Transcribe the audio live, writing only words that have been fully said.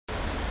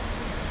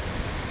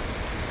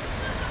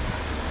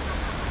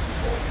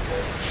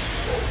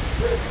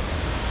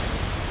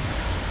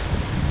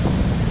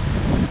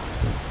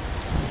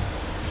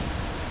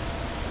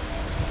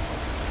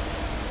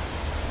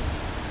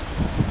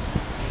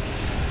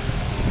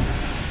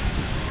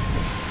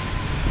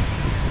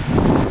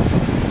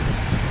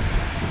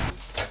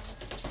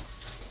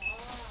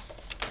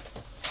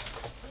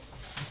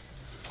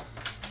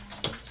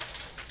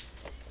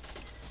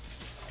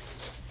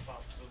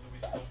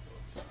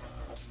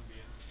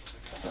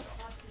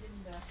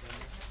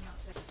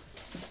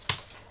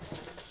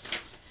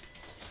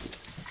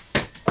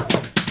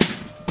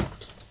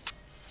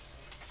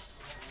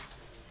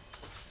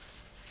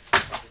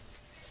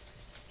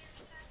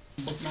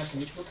Bookmark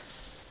and book.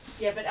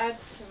 Yeah, but I've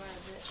come out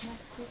of it. Can I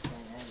squeeze by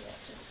there? Yeah,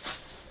 just.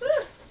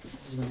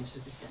 Just want to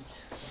this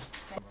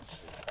time.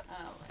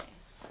 Oh,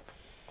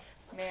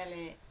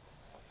 merely.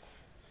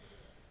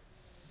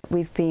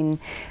 We've been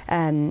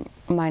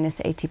minus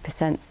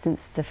 80%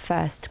 since the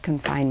first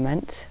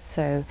confinement,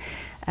 so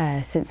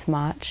since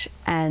March,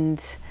 and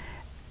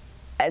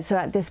so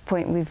at this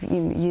point we've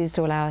used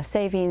all our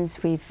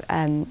savings. We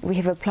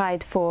have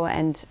applied for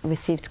and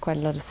received quite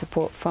a lot of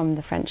support from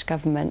the French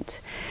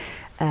government,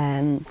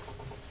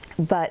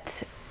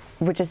 but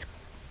we're just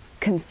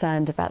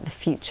concerned about the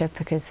future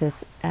because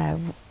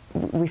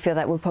we feel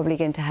that we're probably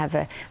going to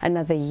have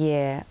another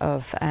year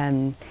of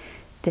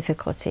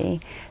difficulty.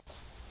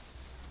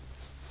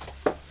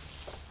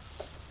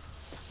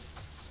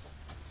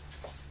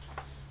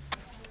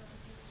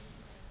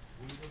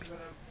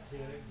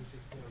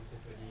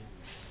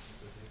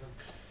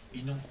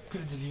 Ils n'ont que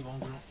des livres en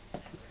blanc.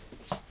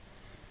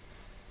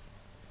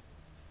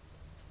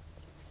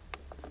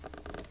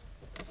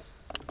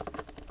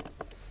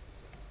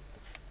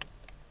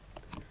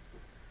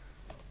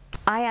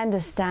 I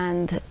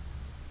understand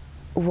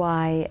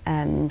why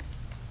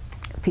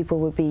people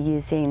would be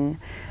using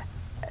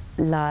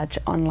large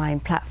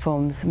online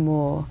platforms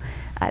more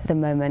at the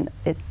moment.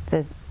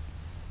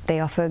 They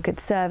offer a good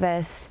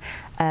service.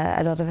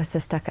 A lot of us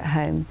are stuck at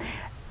home.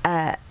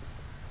 I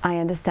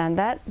understand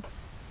that,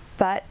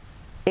 but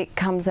it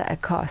comes at a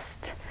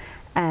cost,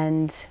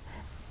 and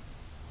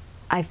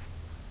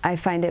I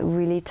find it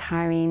really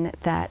tiring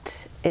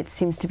that it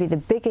seems to be the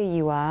bigger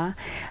you are,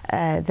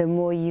 the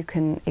more you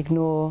can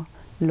ignore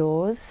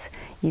laws,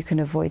 you can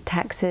avoid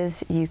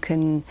taxes, you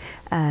can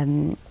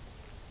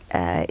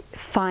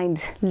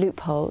find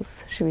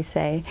loopholes, should we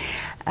say.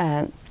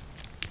 And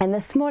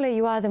the smaller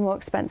you are, the more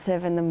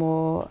expensive and the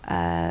more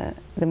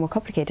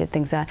complicated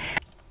things are.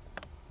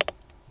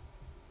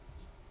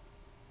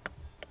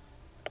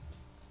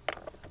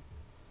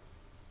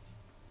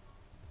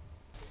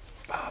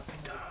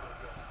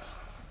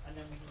 And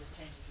then we can just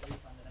change it to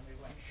refund and then we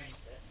won't print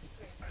it.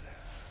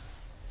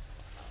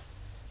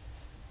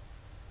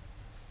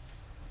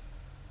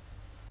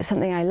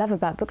 Something I love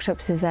about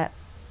bookshops is that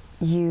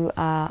you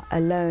are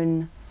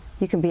alone,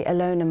 you can be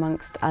alone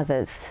amongst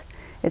others.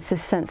 It's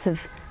this sense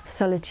of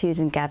solitude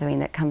and gathering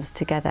that comes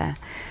together.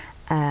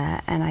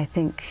 And I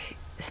think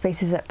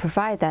spaces that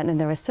provide that,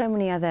 and there are so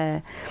many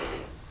other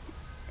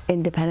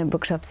independent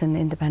bookshops and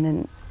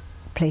independent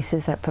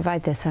places that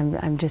provide this.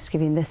 I'm just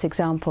giving this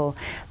example,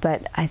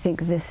 but I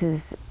think this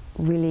is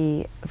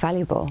really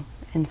valuable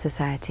in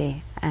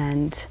society,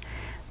 and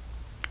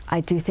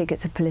I do think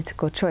it's a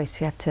political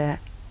choice. You have to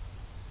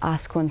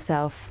ask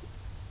oneself,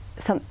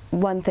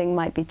 one thing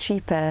might be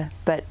cheaper,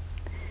 but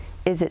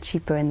is it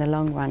cheaper in the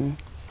long run?